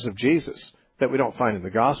sayings of Jesus that we don't find in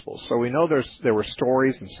the Gospels. So we know there were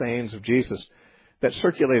stories and sayings of Jesus that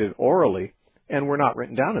circulated orally and were not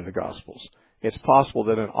written down in the Gospels. It's possible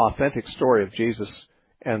that an authentic story of Jesus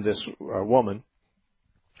and this woman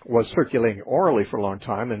was circulating orally for a long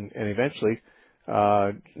time, and eventually,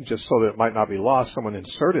 just so that it might not be lost, someone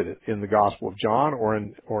inserted it in the Gospel of John or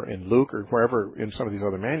in Luke or wherever in some of these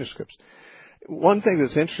other manuscripts. One thing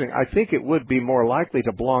that's interesting, I think it would be more likely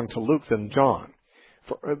to belong to Luke than John.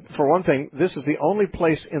 For one thing, this is the only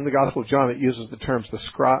place in the Gospel of John that uses the terms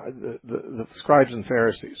the scribes and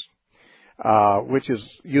Pharisees, which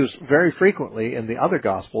is used very frequently in the other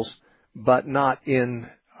Gospels, but not in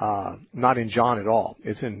John at all.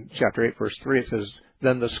 It's in chapter 8, verse 3. It says,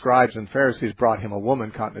 then the scribes and Pharisees brought him a woman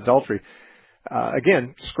caught in adultery.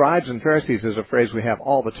 Again, scribes and Pharisees is a phrase we have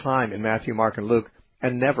all the time in Matthew, Mark, and Luke,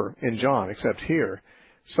 and never in John, except here.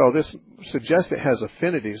 So this suggests it has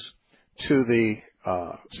affinities to the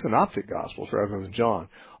synoptic Gospels rather than John.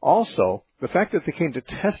 Also, the fact that they came to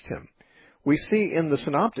test him. We see in the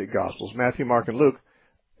synoptic Gospels, Matthew, Mark, and Luke,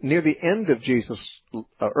 near the end of Jesus'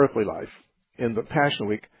 earthly life, in the Passion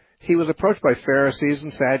Week, he was approached by Pharisees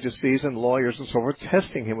and Sadducees and lawyers and so forth,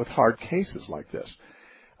 testing him with hard cases like this.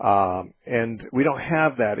 And we don't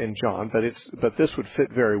have that in John, but this would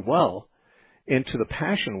fit very well into the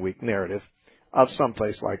Passion Week narrative of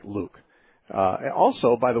someplace like Luke.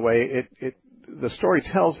 Also, by the way, the story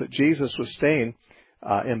tells that Jesus was staying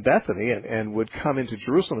in Bethany and would come into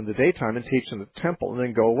Jerusalem in the daytime and teach in the temple and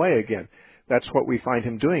then go away again. That's what we find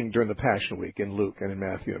him doing during the Passion Week in Luke and in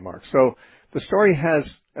Matthew and Mark. So the story has,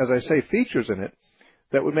 as I say, features in it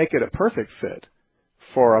that would make it a perfect fit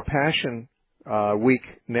for a Passion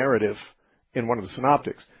Week narrative in one of the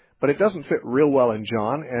synoptics. But it doesn't fit real well in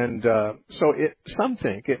John, and so some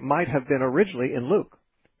think it might have been originally in Luke,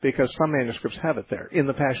 because some manuscripts have it there in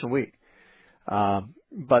the Passion Week.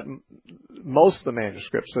 But most of the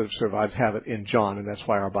manuscripts that have survived have it in John, and that's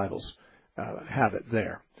why our Bibles have it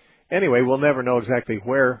there. Anyway, we'll never know exactly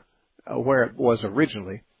where it was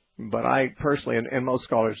originally, but I personally, and most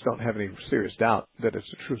scholars, don't have any serious doubt that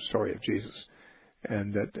it's a true story of Jesus,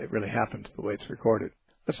 and that it really happened the way it's recorded.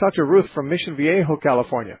 Let's talk to Ruth from Mission Viejo,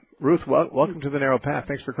 California. Ruth, welcome to the Narrow Path.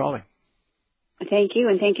 Thanks for calling. Thank you,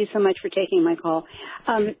 and thank you so much for taking my call.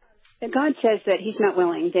 God says that he's not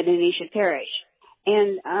willing that any should perish.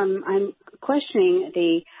 And I'm questioning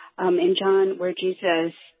in John where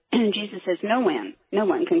Jesus says no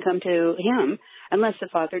one can come to him unless the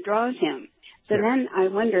Father draws him. So then I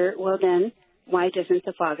wonder, well then, why doesn't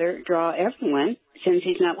the Father draw everyone, since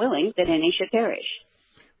he's not willing that any should perish?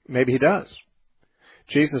 Maybe he does.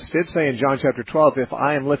 Jesus did say in John chapter 12, if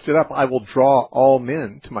I am lifted up, I will draw all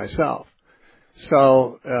men to myself.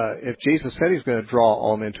 So if Jesus said he's going to draw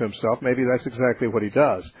all men to himself, maybe that's exactly what he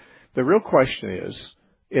does. The real question is,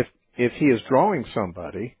 if he is drawing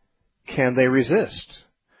somebody, can they resist?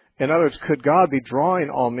 In other words, could God be drawing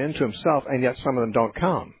all men to himself and yet some of them don't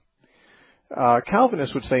come?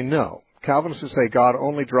 Calvinists would say no. Calvinists would say God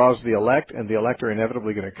only draws the elect, and the elect are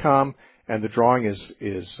inevitably going to come, and the drawing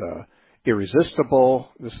is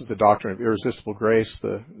irresistible. This is the doctrine of irresistible grace,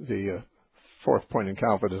 the fourth point in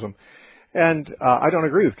Calvinism. And I don't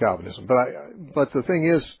agree with Calvinism, but the thing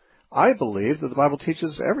is, I believe that the Bible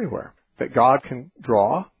teaches everywhere that God can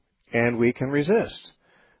draw and we can resist.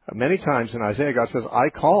 Many times in Isaiah, God says, I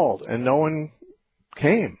called and no one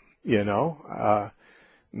came,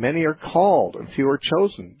 Many are called and few are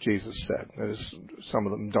chosen, Jesus said. That is, some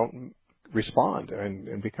of them don't respond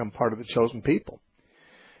and become part of the chosen people.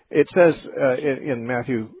 It says in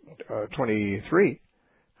Matthew 23,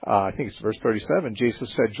 I think it's verse 37,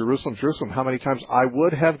 Jesus said, Jerusalem, Jerusalem, how many times I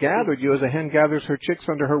would have gathered you as a hen gathers her chicks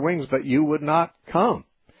under her wings, but you would not come.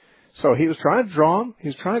 So he was trying to draw them, he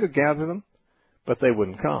was trying to gather them, but they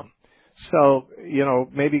wouldn't come. So,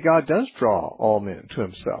 maybe God does draw all men to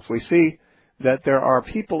himself. We see that there are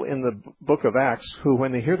people in the book of Acts who,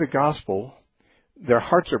 when they hear the gospel, their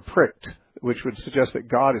hearts are pricked, which would suggest that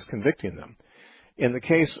God is convicting them. In the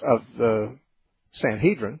case of the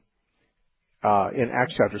Sanhedrin, in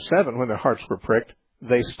Acts chapter 7, when their hearts were pricked,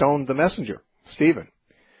 they stoned the messenger, Stephen.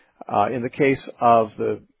 In the case of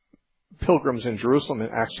the pilgrims in Jerusalem in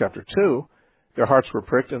Acts chapter 2, their hearts were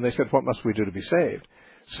pricked, and they said, what must we do to be saved?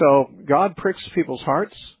 So God pricks people's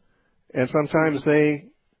hearts, and sometimes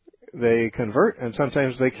they convert, and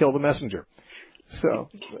sometimes they kill the messenger. So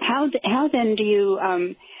how then do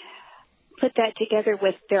you put that together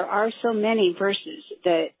with there are so many verses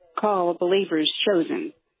that call believers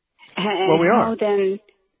chosen? Well, we are.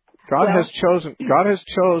 God has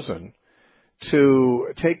chosen to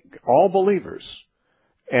take all believers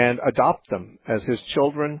and adopt them as his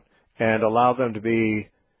children and allow them to be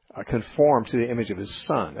conformed to the image of his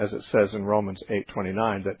Son, as it says in Romans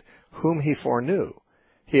 8:29, that whom he foreknew,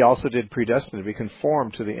 he also did predestine to be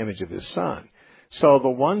conformed to the image of his Son. So the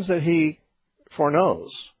ones that he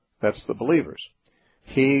foreknows, that's the believers,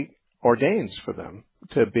 he ordains for them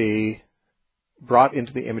to be brought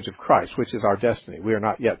into the image of Christ, which is our destiny. We are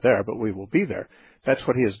not yet there, but we will be there. That's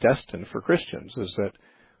what he has destined for Christians,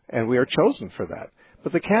 and we are chosen for that.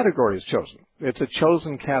 But the category is chosen. It's a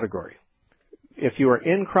chosen category. If you are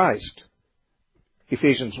in Christ,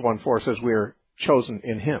 Ephesians 1:4 says we are chosen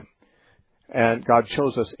in him, and God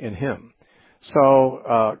chose us in him.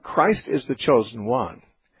 So Christ is the chosen one,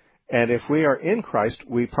 and if we are in Christ,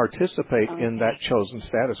 we participate in that chosen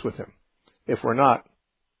status with him. If we're not,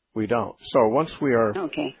 we don't. So once we are,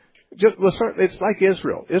 it's like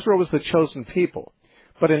Israel. Israel was the chosen people,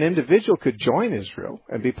 but an individual could join Israel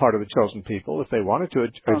and be part of the chosen people if they wanted to.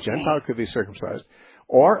 A Gentile could be circumcised,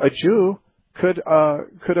 or a Jew could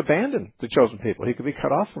abandon the chosen people. He could be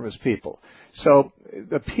cut off from his people. So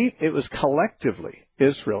it was collectively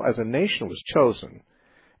Israel as a nation was chosen,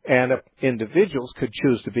 and individuals could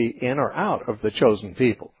choose to be in or out of the chosen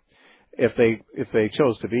people. If they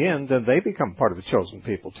chose to be in, then they become part of the chosen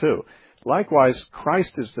people too. Likewise,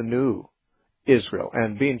 Christ is the new Israel,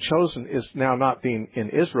 and being chosen is now not being in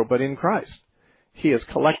Israel, but in Christ. He is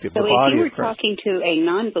collective, so the body of Christ. So if you were talking to a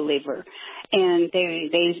non-believer and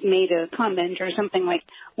they made a comment or something like,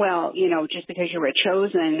 well, just because you were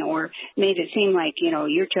chosen, or made it seem like,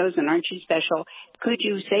 you're chosen, aren't you special? Could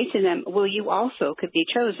you say to them, well, you also could be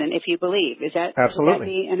chosen if you believe? Is that, absolutely. Would that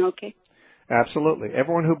be an okay? Absolutely.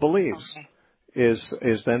 Everyone who believes is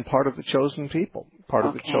then part of the chosen people, part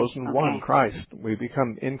of the chosen one, Christ. We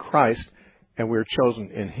become in Christ, and we're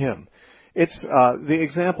chosen in Him. It's the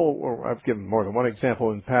example, or I've given more than one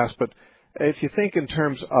example in the past, but if you think in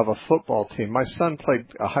terms of a football team, my son played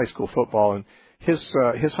high school football, and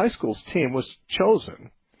his high school's team was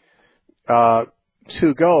chosen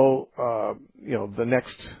to go, the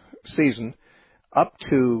next season up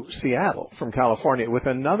to Seattle from California with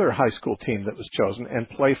another high school team that was chosen and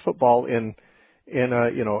play football in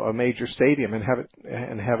a major stadium and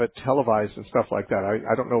have it televised and stuff like that.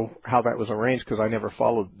 I don't know how that was arranged because I never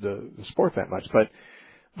followed the sport that much,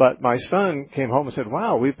 but my son came home and said,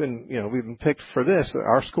 "Wow, we've been picked for this.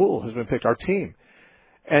 Our school has been picked, our team."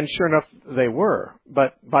 And sure enough, they were.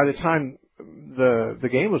 But by the time the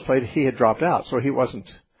game was played, he had dropped out, so he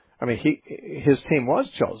wasn't. I mean, his team was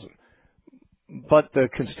chosen, but the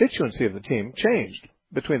constituency of the team changed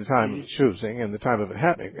between the time of choosing and the time of it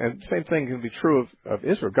happening. And the same thing can be true of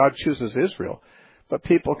Israel. God chooses Israel, but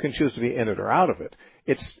people can choose to be in it or out of it.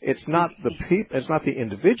 It's not the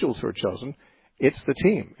individuals who are chosen. It's the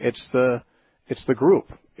team. It's the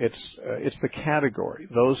group. It's the category.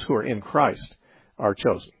 Those who are in Christ are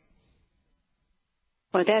chosen.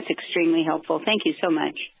 Well, that's extremely helpful. Thank you so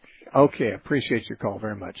much. Okay, I appreciate your call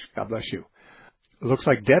very much. God bless you. Looks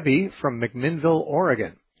like Debbie from McMinnville,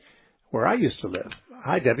 Oregon, where I used to live.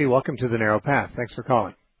 Hi, Debbie. Welcome to the Narrow Path. Thanks for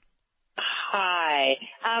calling. Hi.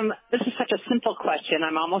 This is such a simple question.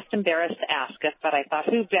 I'm almost embarrassed to ask it, but I thought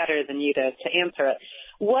who better than you to answer it.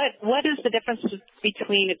 What is the difference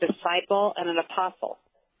between a disciple and an apostle?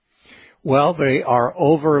 Well, they are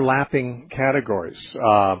overlapping categories.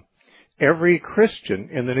 Every Christian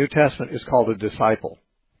in the New Testament is called a disciple.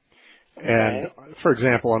 And, for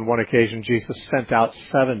example, on one occasion, Jesus sent out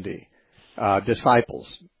 70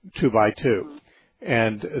 disciples, 2 by 2.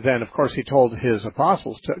 And then, of course, he told his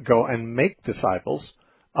apostles to go and make disciples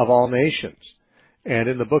of all nations. And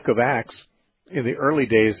in the book of Acts, in the early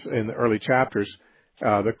days, in the early chapters,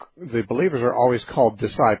 the believers are always called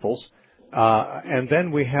disciples. And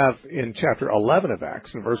then we have in chapter 11 of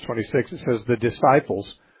Acts, in verse 26, it says the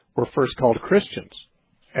disciples were first called Christians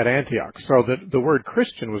at Antioch. So the word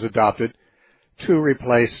Christian was adopted to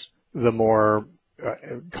replace the more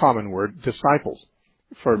common word disciples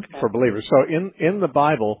for believers. So in the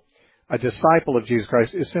Bible, a disciple of Jesus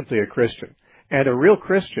Christ is simply a Christian. And a real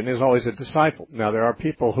Christian is always a disciple. Now, there are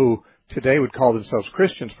people who today would call themselves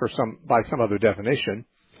Christians by some other definition.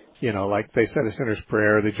 Like they said a sinner's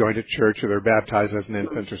prayer, they joined a church, or they're baptized as an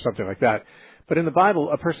infant or something like that. But in the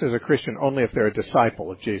Bible, a person is a Christian only if they're a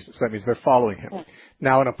disciple of Jesus. That means they're following him.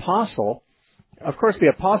 Now, an apostle, of course, the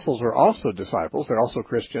apostles were also disciples. They're also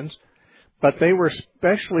Christians. But they were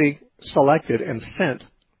specially selected and sent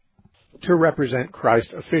to represent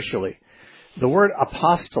Christ officially. The word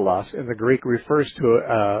apostolos in the Greek refers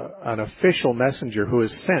to an official messenger who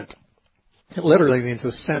is sent. It literally means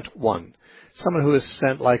a sent one. Someone who is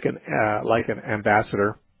sent like an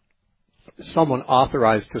ambassador, someone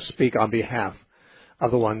authorized to speak on behalf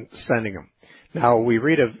of the one sending them. Now we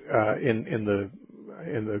read of in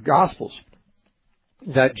the Gospels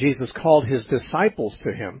that Jesus called his disciples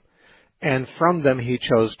to him, and from them he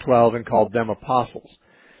chose 12 and called them apostles.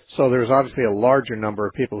 So there's obviously a larger number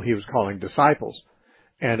of people he was calling disciples,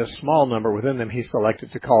 and a small number within them he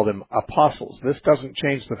selected to call them apostles. This doesn't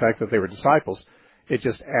change the fact that they were disciples. It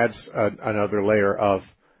just adds another layer of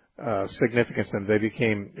significance, and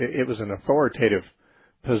it was an authoritative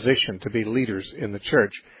position to be leaders in the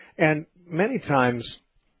church. And many times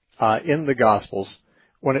in the Gospels,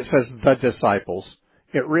 when it says the disciples,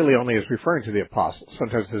 it really only is referring to the apostles.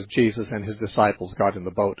 Sometimes it says Jesus and his disciples got in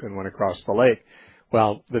the boat and went across the lake.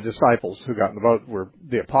 Well, the disciples who got in the boat were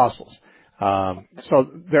the apostles. So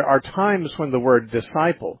there are times when the word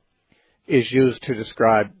disciple is used to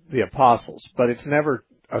describe the apostles, but it's never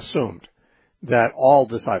assumed that all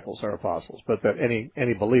disciples are apostles, but that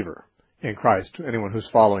any believer in Christ, anyone who's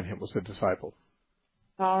following him, was a disciple.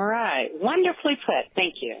 All right. Wonderfully put.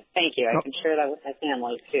 Thank you. Thank you. I can share that with my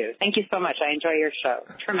family, too. Thank you so much. I enjoy your show.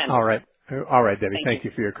 Tremendous. All right, Debbie. Thank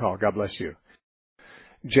you for your call. God bless you.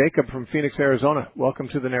 Jacob from Phoenix, Arizona. Welcome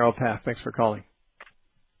to the Narrow Path. Thanks for calling.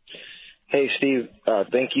 Hey, Steve.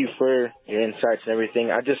 Thank you for your insights and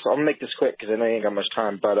everything. I'll make this quick because I know you ain't got much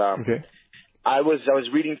time. But okay. I was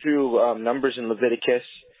reading through Numbers in Leviticus,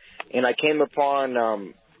 and I came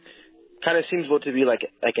upon kind of seems to be like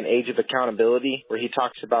an age of accountability, where he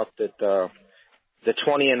talks about that the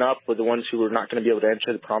 20 and up were the ones who were not going to be able to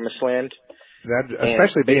enter the promised land. That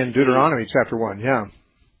especially be in Deuteronomy chapter 1, yeah.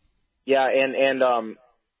 Yeah, and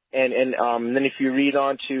then if you read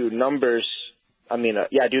on to Numbers,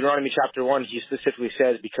 Deuteronomy chapter 1, he specifically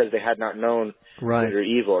says because they had not known good or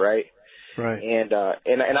evil, right? Right. And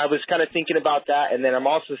I was kind of thinking about that, and then I'm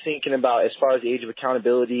also thinking about as far as the age of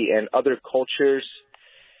accountability and other cultures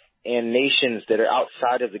and nations that are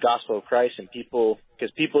outside of the gospel of Christ, and people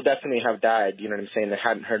definitely have died, you know what I'm saying, that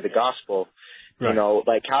hadn't heard the gospel. Right. You know,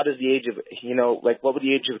 like how does the age of, you know, like what would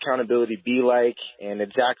the age of accountability be like, and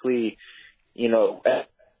exactly, you know,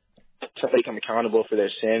 somebody become accountable for their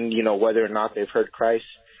sin, you know, whether or not they've heard Christ.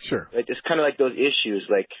 Sure. Like, it's kind of like those issues,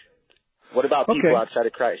 like, what about people outside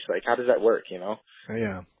of Christ? Like, how does that work, you know?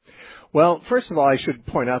 Yeah. Well, first of all, I should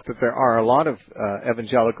point out that there are a lot of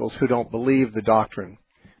evangelicals who don't believe the doctrine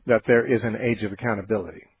that there is an age of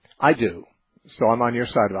accountability. I do. So I'm on your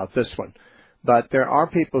side about this one. But there are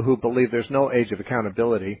people who believe there's no age of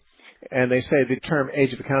accountability, and they say the term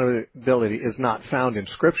age of accountability is not found in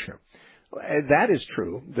Scripture. That is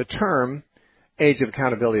true. The term age of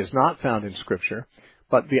accountability is not found in Scripture,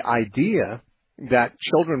 but the idea that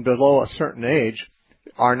children below a certain age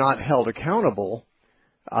are not held accountable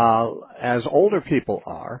as older people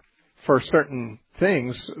are for certain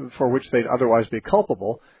things for which they'd otherwise be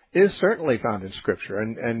culpable is certainly found in Scripture.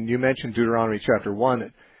 And you mentioned Deuteronomy chapter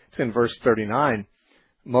 1. It's in verse 39.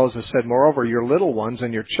 Moses said, "Moreover, your little ones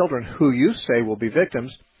and your children, who you say will be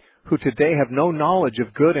victims, who today have no knowledge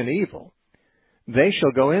of good and evil, they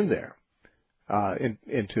shall go in there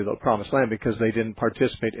into the promised land because they didn't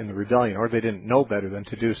participate in the rebellion, or they didn't know better than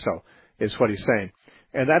to do so," is what he's saying.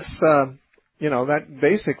 And that's, that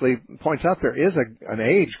basically points out there is an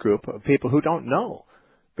age group of people who don't know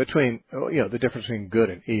between, the difference between good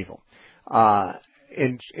and evil.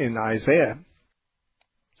 In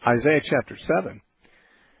Isaiah chapter 7,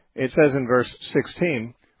 it says in verse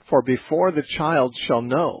 16, "For before the child shall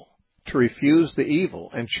know to refuse the evil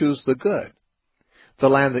and choose the good, the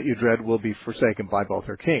land that you dread will be forsaken by both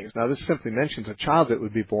her kings." Now, this simply mentions a child that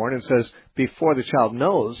would be born and says, before the child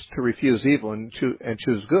knows to refuse evil and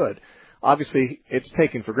choose good. Obviously, it's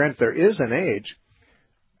taken for granted there is an age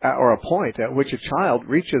or a point at which a child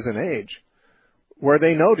reaches an age where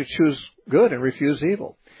they know to choose good and refuse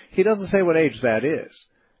evil. He doesn't say what age that is.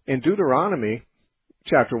 In Deuteronomy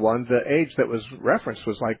chapter 1, the age that was referenced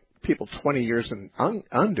was like people 20 years and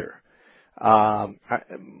under.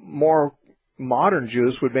 More modern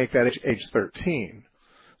Jews would make that age 13.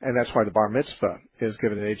 And that's why the bar mitzvah is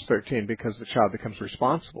given at age 13, because the child becomes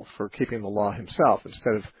responsible for keeping the law himself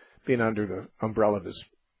instead of being under the umbrella of his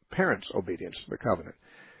parents' obedience to the covenant.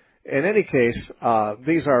 In any case,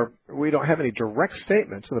 we don't have any direct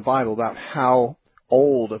statements in the Bible about how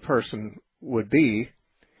old a person would be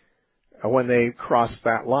when they cross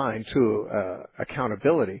that line to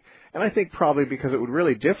accountability. And I think probably because it would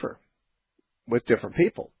really differ with different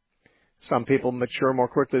people. Some people mature more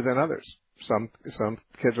quickly than others. Some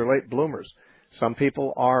kids are late bloomers. Some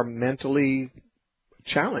people are mentally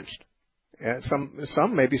challenged. And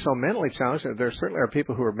some may be so mentally challenged that there certainly are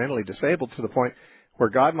people who are mentally disabled to the point where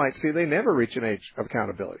God might see they never reach an age of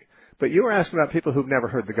accountability. But you were asking about people who've never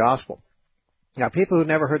heard the gospel. Now, people who've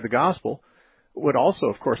never heard the gospel would also,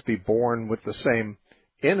 of course, be born with the same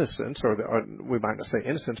innocence, or we might not say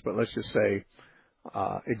innocence, but let's just say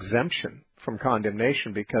exemption from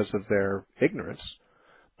condemnation because of their ignorance.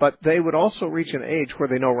 But they would also reach an age where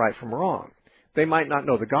they know right from wrong. They might not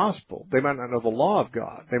know the gospel. They might not know the law of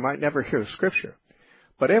God. They might never hear the Scripture.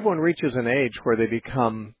 But everyone reaches an age where they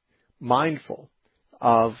become mindful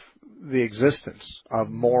of the existence of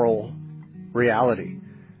moral reality.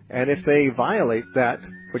 And if they violate that,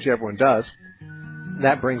 which everyone does,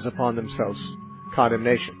 that brings upon themselves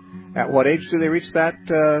condemnation. At what age do they reach that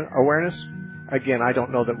awareness? Again, I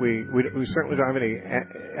don't know that we certainly don't have any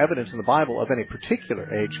evidence in the Bible of any particular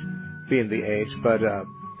age being the age, but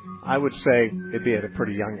I would say it'd be at a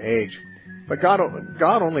pretty young age. But God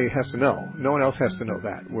only has to know. No one else has to know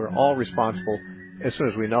that. We're all responsible as soon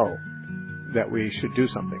as we know that we should do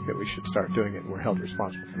something, that we should start doing it, and we're held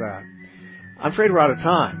responsible for that. I'm afraid we're out of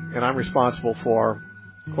time, and I'm responsible for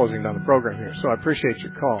closing down the program here, so I appreciate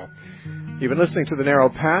your call. You've been listening to The Narrow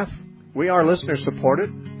Path. We are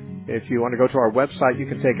listener-supported. If you want to go to our website, you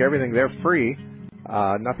can take everything there free,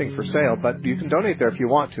 nothing for sale, but you can donate there if you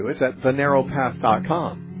want to. It's at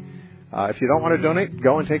thenarrowpath.com. If you don't want to donate,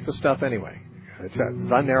 go and take the stuff anyway. It's at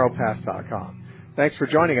thenarrowpath.com. Thanks for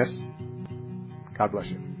joining us. God bless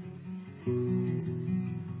you.